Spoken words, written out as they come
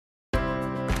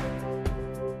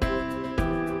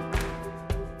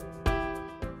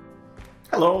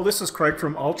Hello, this is Craig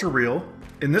from UltraReal.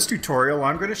 In this tutorial,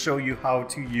 I'm going to show you how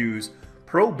to use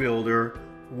Probuilder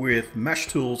with Mesh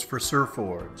Tools for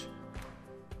Surforge.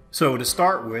 So to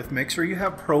start with, make sure you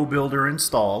have Probuilder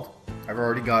installed. I've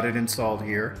already got it installed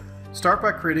here. Start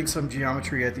by creating some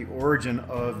geometry at the origin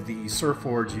of the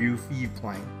Surforge U feed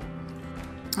plane.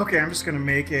 Okay, I'm just going to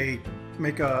make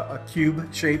a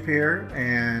cube shape here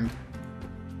and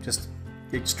just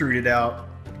extrude it out,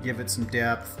 give it some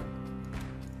depth.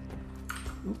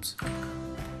 Oops.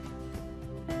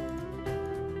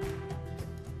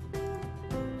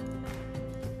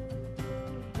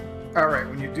 Alright,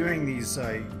 when you're doing these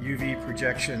UV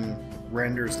projection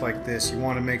renders like this, you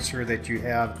want to make sure that you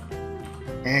have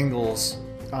angles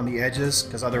on the edges,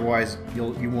 because otherwise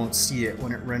you won't see it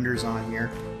when it renders on here.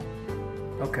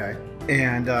 Okay,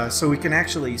 and so we can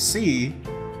actually see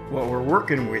what we're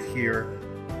working with here.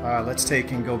 Let's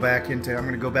take and go back into, I'm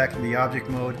going to go back into the object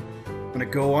mode. I'm going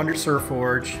to go under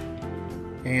Surforge,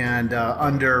 and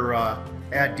under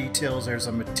add details there's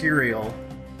a material.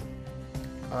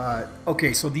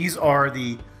 Okay, so these are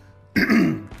the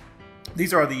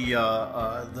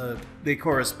they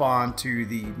correspond to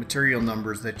the material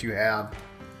numbers that you have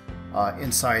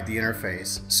inside the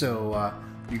interface. So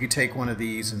you could take one of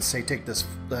these and say take this,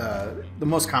 the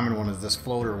most common one is this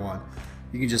floater one.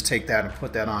 You can just take that and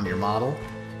put that on your model.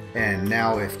 And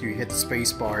now if you hit the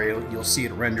space bar, you'll see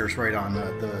it renders right on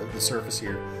the surface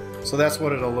here. So that's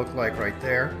what it'll look like right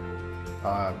there.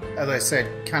 As I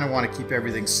said, kind of want to keep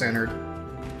everything centered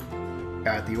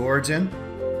at the origin.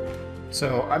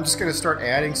 So I'm just going to start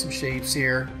adding some shapes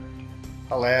here.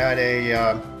 I'll add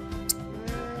a,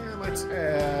 let's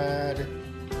add,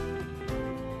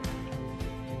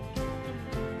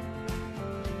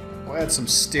 we'll add some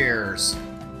stairs.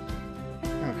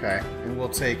 Okay, and we'll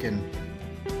take and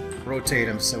rotate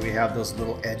them so we have those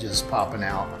little edges popping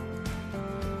out.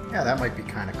 Yeah, that might be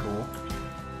kind of cool.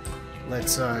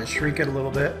 Let's shrink it a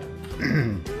little bit.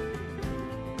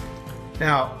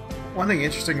 Now, one thing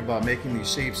interesting about making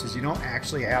these shapes is you don't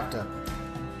actually have to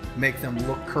make them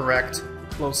look correct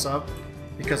close up,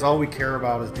 because all we care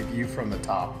about is the view from the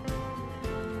top.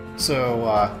 So,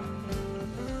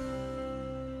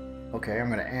 okay, I'm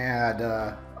going to add,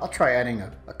 I'll try adding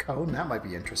a cone. That might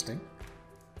be interesting.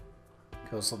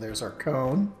 So there's our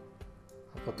cone.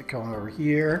 I'll put the cone over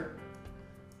here.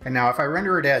 And now if I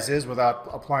render it as is without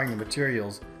applying the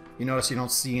materials, you notice you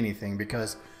don't see anything,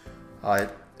 because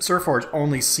Surforge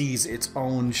only sees its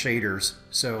own shaders.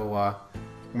 So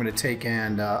I'm going to take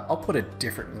and I'll put a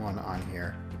different one on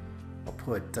here. I'll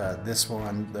put this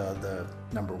one, the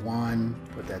number 1,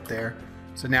 put that there.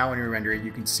 So now when you render it,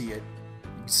 you can see it. You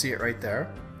can see it right there.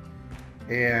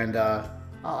 And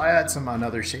I'll add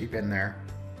another shape in there.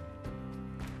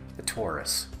 The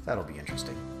torus. That'll be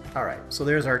interesting. Alright, so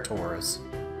there's our torus.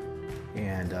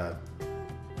 And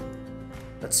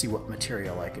let's see what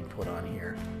material I can put on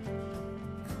here.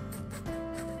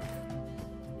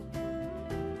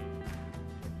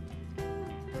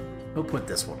 We'll put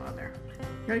this one on there.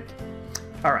 Right?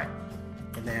 Alright.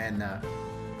 And then,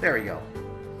 there we go.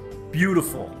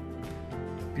 Beautiful.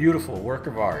 Beautiful work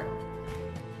of art.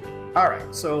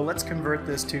 Alright, so let's convert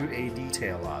this to a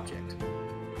detail object.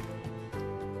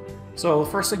 So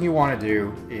the first thing you want to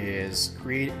do is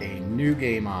create a new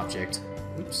game object.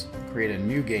 Oops. Create a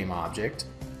new game object.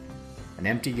 An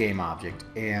empty game object.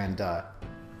 And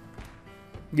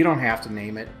you don't have to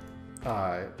name it.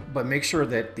 But make sure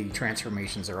that the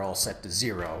transformations are all set to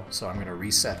 0. So I'm going to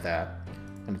reset that.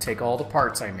 I'm going to take all the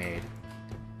parts I made.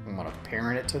 I'm going to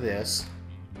parent it to this.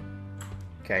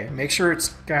 Okay. Make sure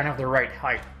it's kind of the right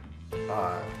height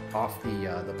off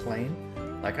the plane.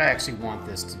 Like I actually want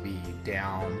this to be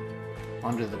down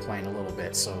under the plane a little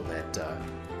bit so that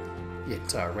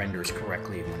it renders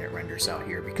correctly when it renders out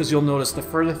here. Because you'll notice the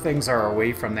further things are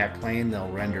away from that plane, they'll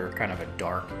render kind of a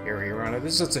dark area around it.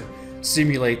 This is to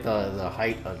simulate the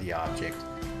height of the object.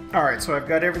 Alright, so I've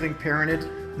got everything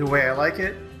parented the way I like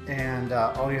it, and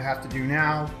all you have to do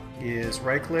now is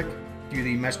right click, do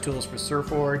the Mesh Tools for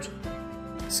Surforge,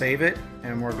 save it,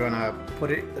 and we're going to put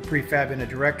the prefab in a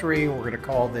directory. We're going to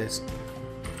call this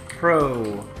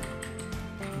Probuilder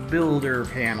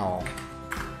panel.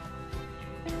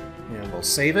 And we'll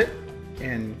save it,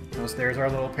 and notice there's our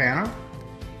little panel.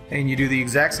 And you do the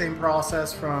exact same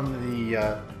process from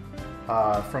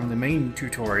the main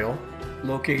tutorial.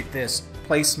 Locate this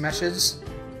place meshes.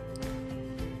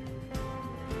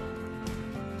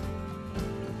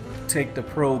 Take the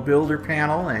Probuilder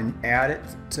panel and add it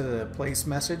to the place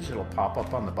message. It'll pop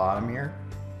up on the bottom here.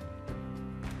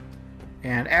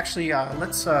 And actually,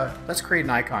 let's create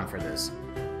an icon for this.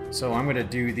 So I'm going to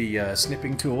do the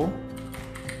snipping tool.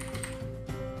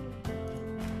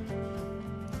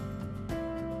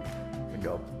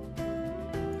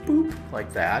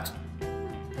 like that.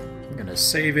 I'm gonna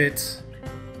save it.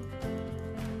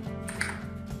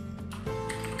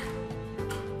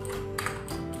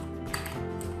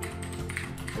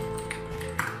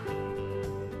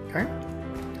 Okay.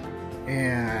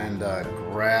 And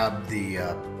grab the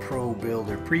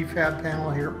Probuilder prefab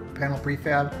panel here, panel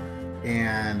prefab,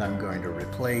 and I'm going to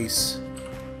replace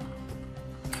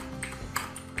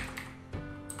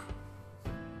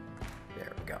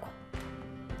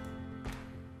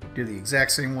do the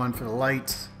exact same one for the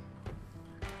lights.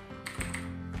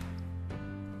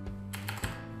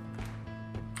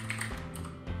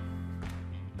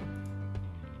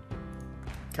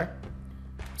 Okay.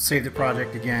 Save the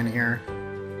project again here.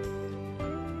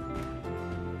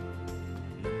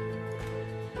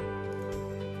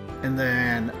 And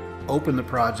then open the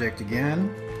project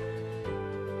again.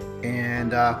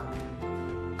 And I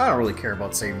don't really care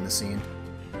about saving the scene.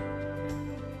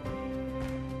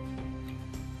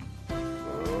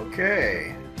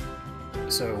 Okay,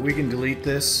 so we can delete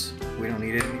this. We don't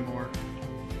need it anymore.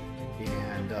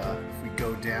 And if we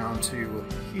go down to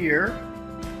here,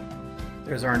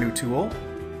 there's our new tool.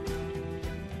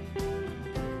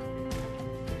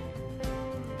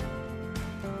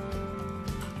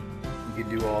 You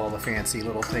can do all the fancy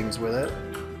little things with it.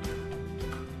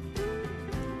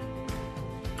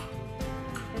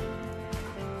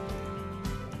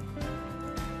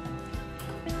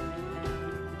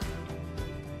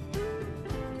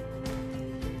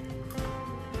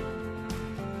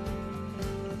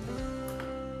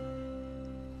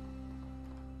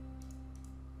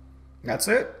 That's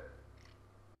it.